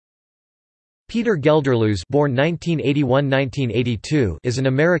Peter Gelderloos, born 1981–1982, is an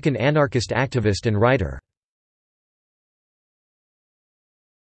American anarchist activist and writer.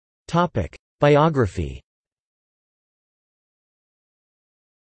 Topic: Biography.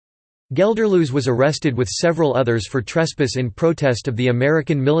 Gelderloos was arrested with several others for trespass in protest of the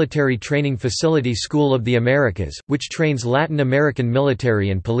American Military Training Facility School of the Americas, which trains Latin American military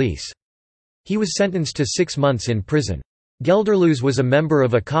and police. He was sentenced to 6 months in prison. Gelderloos was a member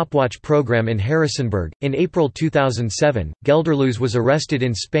of a copwatch program in Harrisonburg. In April 2007, Gelderloos was arrested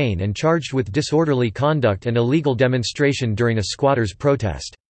in Spain and charged with disorderly conduct and illegal demonstration during a squatters'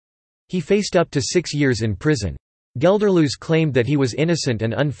 protest. He faced up to 6 years in prison. Gelderloos claimed that he was innocent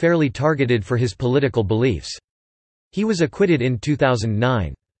and unfairly targeted for his political beliefs. He was acquitted in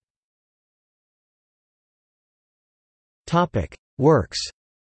 2009. Works.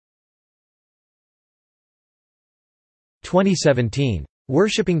 2017.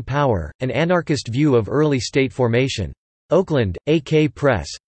 Worshipping Power, An Anarchist View of Early State Formation. Oakland, AK Press.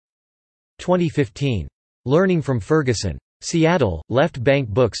 2015. Learning from Ferguson. Seattle, Left Bank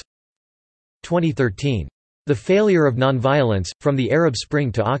Books. 2013. The Failure of Nonviolence, From the Arab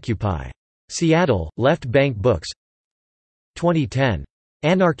Spring to Occupy. Seattle, Left Bank Books. 2010.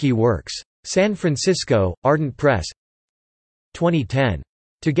 Anarchy Works. San Francisco, Ardent Press. 2010.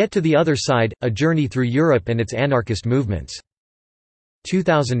 To Get to the Other Side, A Journey Through Europe and Its Anarchist Movements.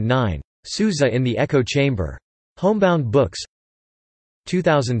 2009. Sousa in the Echo Chamber. Homebound Books.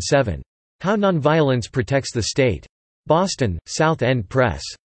 2007. How Nonviolence Protects the State. Boston, South End Press.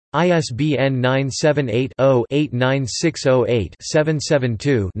 ISBN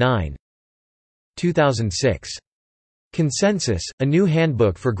 978-0-89608-772-9. 2006. Consensus, A New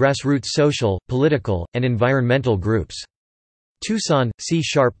Handbook for Grassroots Social, Political, and Environmental Groups. Tucson, C#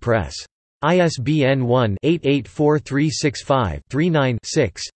 Press. ISBN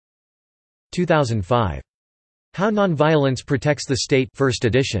 1-884365-39-6. 2005. How Nonviolence Protects the State, 1st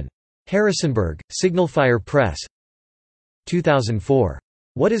edition. Harrisonburg, Signalfire Press. 2004.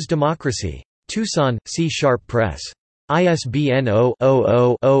 What is Democracy? Tucson, C# Press. ISBN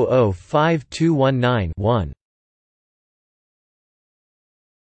 0-00-005219-1.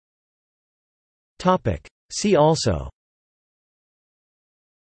 See also: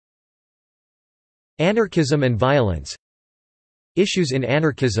 Anarchism and violence, Issues in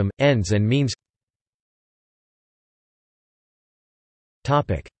anarchism, ends and means.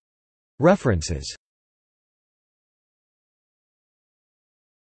 References.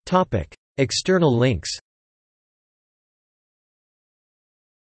 External links.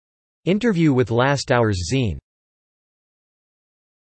 Interview with Last Hour's Zine.